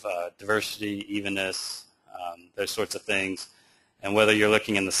of diversity, evenness, those sorts of things. And whether you're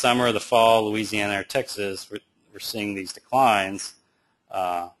looking in the summer, the fall, Louisiana, or Texas, we're seeing these declines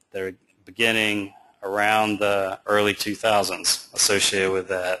that are beginning around the early 2000s associated with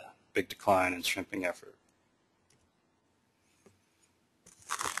that big decline in shrimping effort.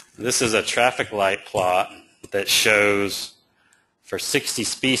 This is a traffic light plot that shows for 60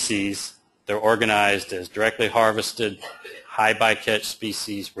 species, they're organized as directly harvested, high bycatch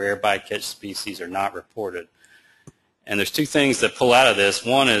species, rare bycatch species are not reported. And there's two things that pull out of this.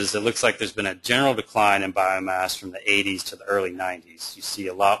 One is it looks like there's been a general decline in biomass from the 80s to the early 90s. You see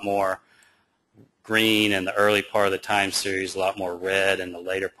a lot more green in the early part of the time series, a lot more red in the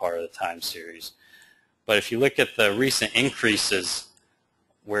later part of the time series. But if you look at the recent increases,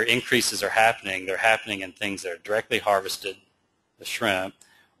 where increases are happening, they're happening in things that are directly harvested, the shrimp,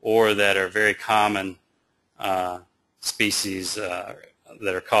 or that are very common species that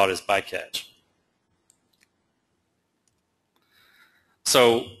are caught as bycatch.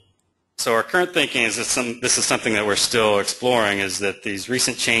 So our current thinking is that this is something that we're still exploring, is that these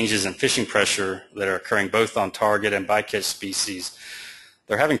recent changes in fishing pressure that are occurring both on target and bycatch species,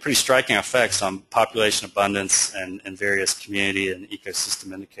 they're having pretty striking effects on population abundance and various community and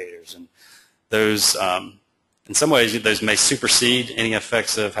ecosystem indicators. And those, in some ways, those may supersede any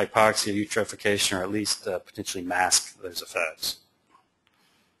effects of hypoxia, eutrophication, or at least potentially mask those effects.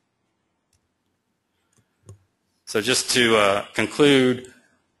 So just to conclude,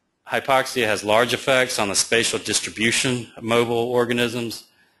 hypoxia has large effects on the spatial distribution of mobile organisms.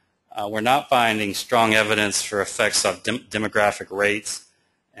 We're not finding strong evidence for effects of demographic rates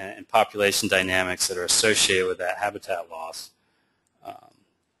and population dynamics that are associated with that habitat loss.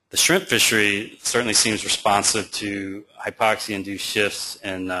 The shrimp fishery certainly seems responsive to hypoxia-induced shifts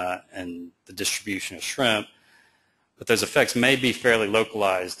in the distribution of shrimp, but those effects may be fairly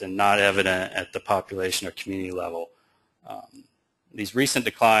localized and not evident at the population or community level. These recent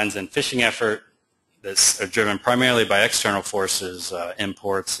declines in fishing effort that are driven primarily by external forces,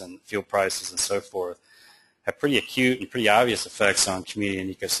 imports and fuel prices and so forth, have pretty acute and pretty obvious effects on community and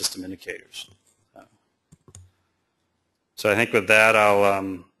ecosystem indicators. So I think with that,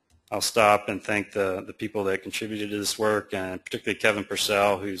 I'll I'll stop and thank the people that contributed to this work, and particularly Kevin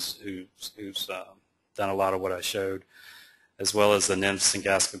Purcell, who's done a lot of what I showed, as well as the NMFS and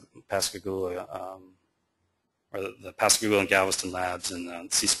Pascagoula, or the Pascagoula and Galveston labs and the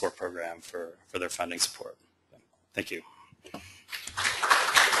C-Sport program for their funding support. Thank you.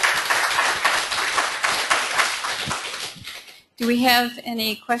 Do we have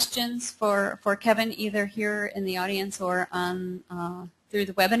any questions for Kevin, either here in the audience or on through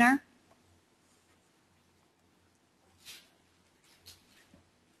the webinar?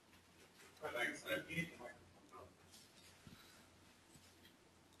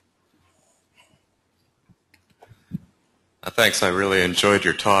 Thanks. I really enjoyed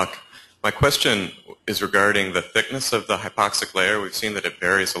your talk. My question is regarding the thickness of the hypoxic layer. We've seen that it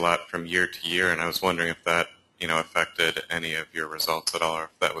varies a lot from year to year, and I was wondering if that affected any of your results at all, or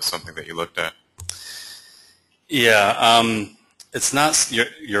if that was something that you looked at. Yeah, it's not.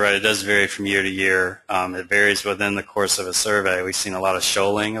 You're right. It does vary from year to year. It varies within the course of a survey. We've seen a lot of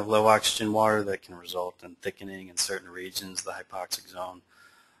shoaling of low oxygen water that can result in thickening in certain regions of the hypoxic zone.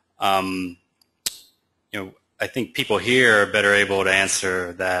 I think people here are better able to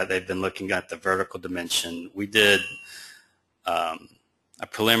answer that. They've been looking at the vertical dimension. We did a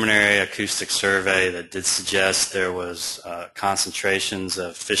preliminary acoustic survey that did suggest there was concentrations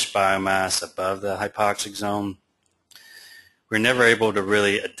of fish biomass above the hypoxic zone. We're never able to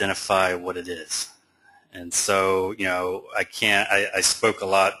really identify what it is. And so, I spoke a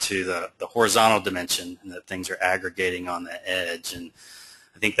lot to the horizontal dimension, and that things are aggregating on the edge. And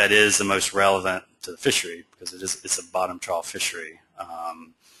I think that is the most relevant to the fishery, because it's a bottom trawl fishery.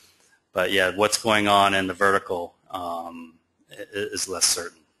 But yeah, what's going on in the vertical is less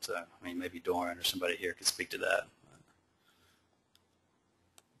certain. So, I mean, maybe Doran or somebody here could speak to that.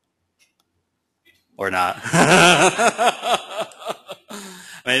 Or not.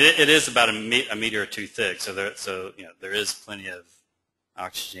 I mean, it is about a meter or two thick, so there is plenty of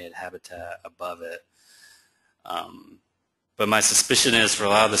oxygenated habitat above it. But my suspicion is for a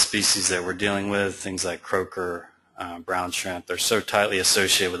lot of the species that we're dealing with, things like croaker, brown shrimp, they're so tightly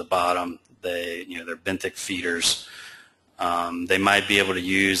associated with the bottom. They're benthic feeders. They might be able to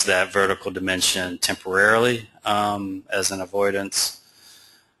use that vertical dimension temporarily as an avoidance,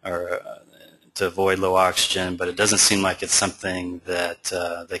 or to avoid low oxygen, but it doesn't seem like it's something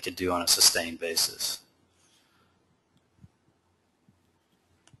that they could do on a sustained basis.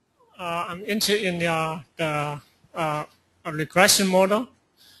 I'm interested in the regression model.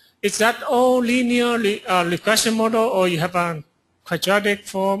 Is that all linear regression model, or you have a quadratic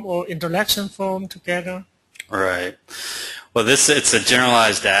form or interaction form together? Right. Well, it's a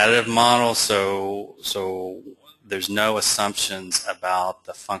generalized additive model, so there's no assumptions about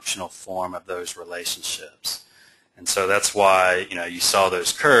the functional form of those relationships. And so that's why, you saw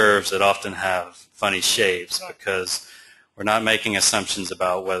those curves that often have funny shapes, because we're not making assumptions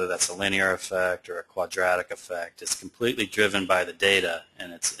about whether that's a linear effect or a quadratic effect. It's completely driven by the data,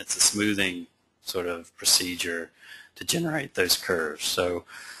 and it's a smoothing sort of procedure to generate those curves. So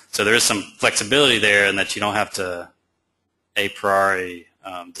there is some flexibility there, in that you don't have to a priori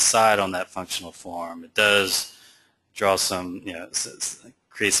decide on that functional form. It does draw some,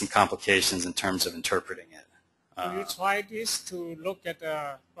 create some complications in terms of interpreting it. Do you try this to look at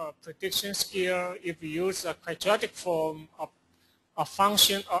the prediction scale if you use a quadratic form of a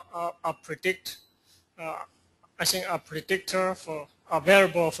function or predict, I think a predictor for a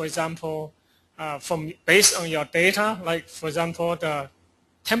variable, for example, based on your data, like for example the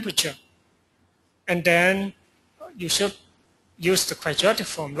temperature, and then you should use the quadratic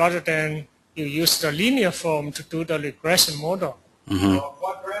form rather than you use the linear form to do the regression model. Mm-hmm. A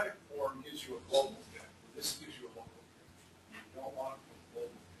quadratic form gives you a global picture. This gives you a local picture. You don't want a global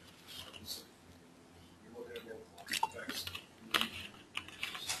picture. You're looking at local text.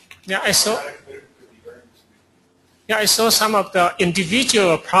 Yeah, I saw some of the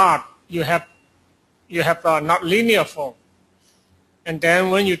individual part you have not linear form, and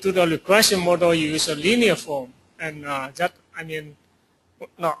then when you do the regression model, you use a linear form, and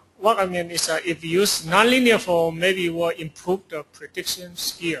what I mean is if you use nonlinear form, maybe it will improve the prediction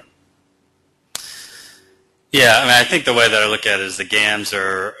skill. Yeah, I mean, I think the way that I look at it is the GAMs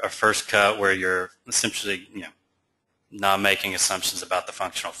are a first cut where you're essentially, not making assumptions about the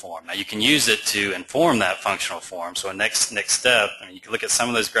functional form. Now, you can use it to inform that functional form. So a next step, you can look at some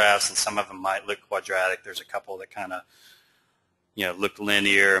of those graphs, and some of them might look quadratic. There's a couple that kind of, looked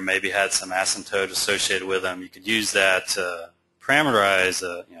linear, or maybe had some asymptote associated with them. You could use that to parameterize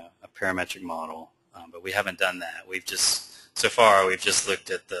a parametric model, but we haven't done that. So far we've just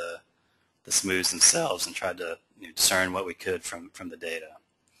looked at the smooths themselves and tried to discern what we could from the data.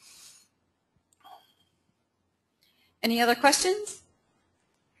 Any other questions?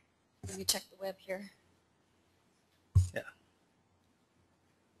 Let me check the web here. Yeah.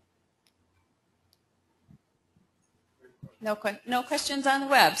 No questions on the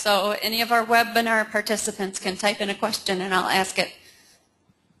web. So any of our webinar participants can type in a question and I'll ask it.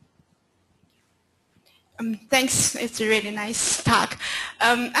 Thanks. It's a really nice talk.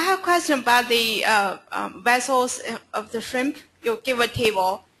 I have a question about the vessels of the shrimp. You give a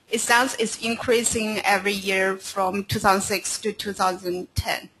table. It sounds it's increasing every year from 2006 to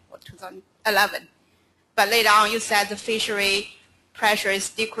 2010 or 2011. But later on, you said the fishery pressure is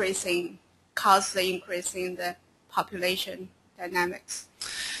decreasing, cause the increase in the population dynamics.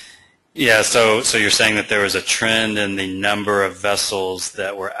 Yeah, so you're saying that there was a trend in the number of vessels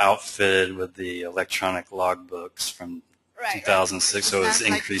that were outfitted with the electronic logbooks from 2006, right. So it was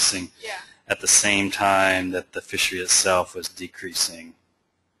increasing at the same time that the fishery itself was decreasing,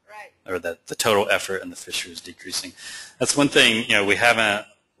 right. Or that the total effort in the fishery was decreasing. That's one thing, we haven't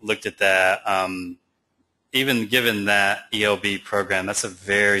looked at that. Even given that ELB program, that's a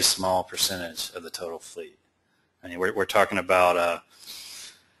very small percentage of the total fleet. I mean, we're talking about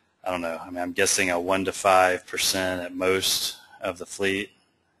I don't know. I mean, I'm guessing a 1 to 5% at most of the fleet,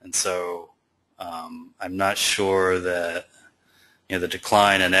 and so I'm not sure that the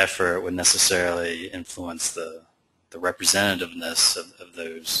decline in effort would necessarily influence the representativeness of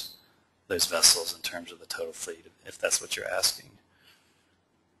those vessels in terms of the total fleet, if that's what you're asking.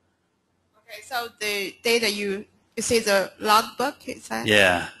 Okay, so the data you see the logbook, is that?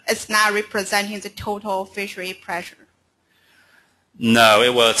 Yeah. It's not representing the total fishery pressure. No,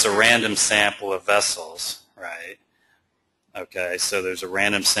 it's a random sample of vessels, right? Okay, so there's a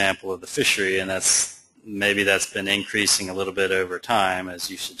random sample of the fishery, and maybe that's been increasing a little bit over time, as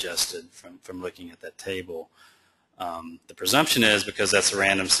you suggested from looking at that table. The presumption is because that's a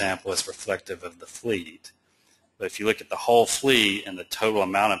random sample, it's reflective of the fleet. But if you look at the whole fleet and the total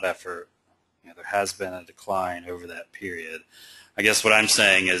amount of effort, there has been a decline over that period. I guess what I'm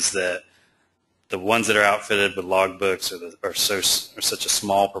saying is that the ones that are outfitted with logbooks are such a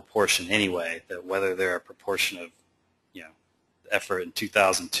small proportion anyway that whether they're a proportion of effort in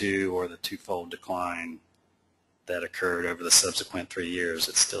 2002 or the twofold decline that occurred over the subsequent 3 years,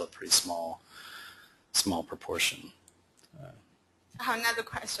 it's still a pretty small proportion. I have another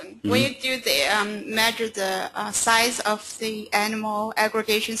question. When you do the measure the size of the animal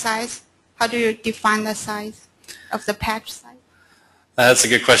aggregation size, how do you define the size of the patch size? That's a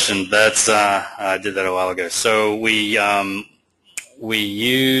good question. I did that a while ago. So we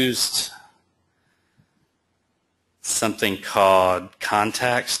used something called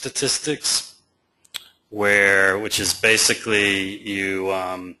contact statistics, which is basically you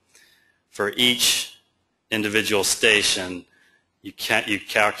for each individual station you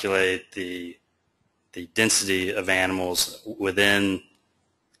calculate the density of animals within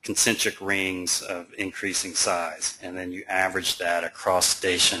concentric rings of increasing size, and then you average that across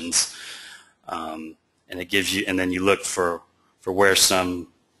stations, and it gives you, and then you look for where some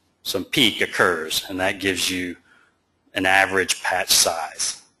peak occurs, and that gives you an average patch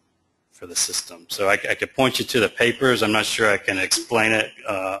size for the system. So I could point you to the papers. I'm not sure I can explain it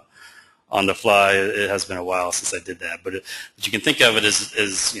on the fly. It has been a while since I did that, but you can think of it as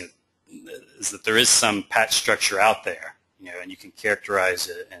is that there is some patch structure out there. And you can characterize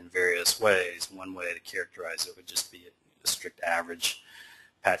it in various ways. One way to characterize it would just be a strict average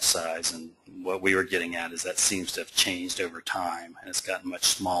patch size, and what we were getting at is that seems to have changed over time, and it's gotten much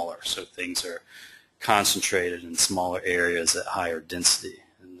smaller, so things are concentrated in smaller areas at higher density,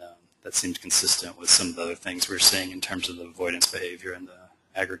 and that seems consistent with some of the other things we're seeing in terms of the avoidance behavior and the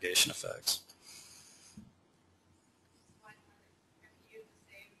aggregation effects.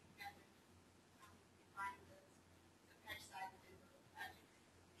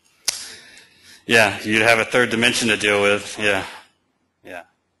 Yeah, you'd have a third dimension to deal with. Yeah.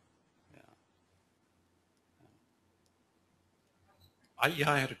 I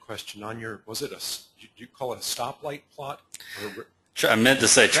had a question on your, did you call it a stoplight plot? I meant to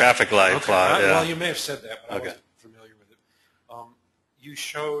say traffic light plot. Well, you may have said that, but I wasn't familiar with it. You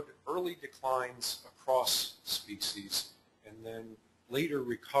showed early declines across species and then later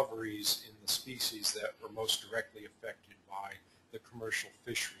recoveries in the species that were most directly affected by the commercial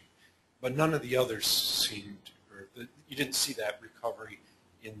fishery. But none of the others seemed, you didn't see that recovery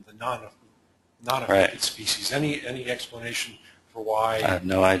in the non-affected species. Any explanation for why? I have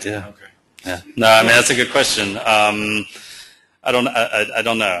no idea. Okay. Yeah. No, I mean that's a good question. I don't know.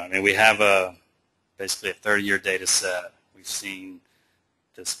 I mean we have basically a 30-year data set. We've seen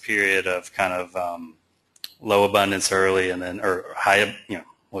this period of kind of low abundance early and then or high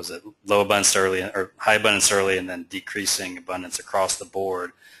was it low abundance early or high abundance early, and then decreasing abundance across the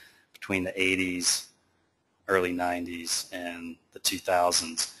board between the 80s, early 90s, and the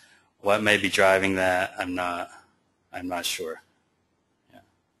 2000s. What may be driving that? I'm not sure. Yeah.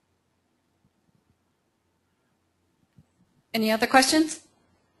 Any other questions?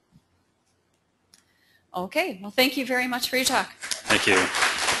 Okay, well, thank you very much for your talk. Thank you.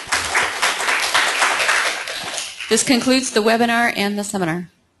 This concludes the webinar and the seminar.